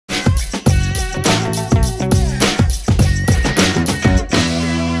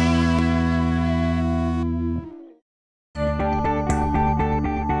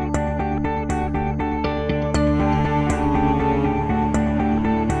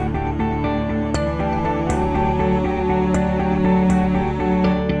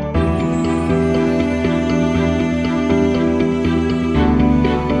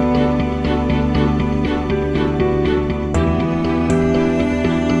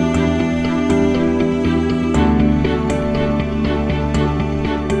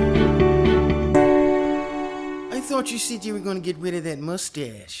thought you said you were gonna get rid of that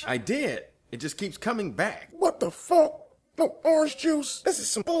mustache. I did. It just keeps coming back. What the fuck? No orange juice? This is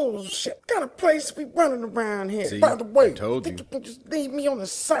some bullshit. What kind of place we running around here? See, By the way, I told think you. you can just leave me on the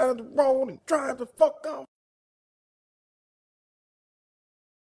side of the road and drive the fuck off?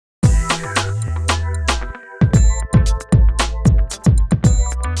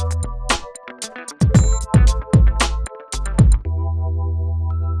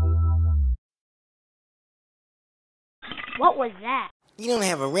 What was that? You don't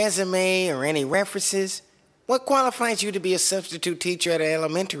have a resume or any references? What qualifies you to be a substitute teacher at an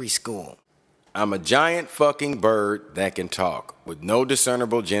elementary school? I'm a giant fucking bird that can talk with no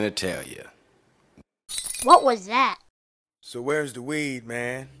discernible genitalia. What was that? So where's the weed,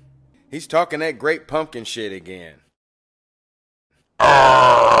 man? He's talking that great pumpkin shit again.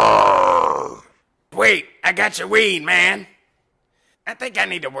 Wait, I got your weed, man. I think I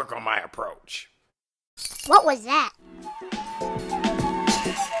need to work on my approach. What was that? I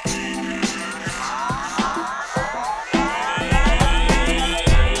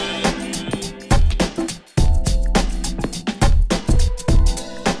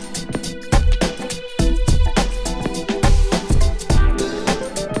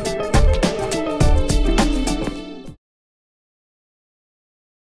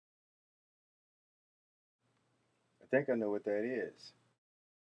think I know what that is.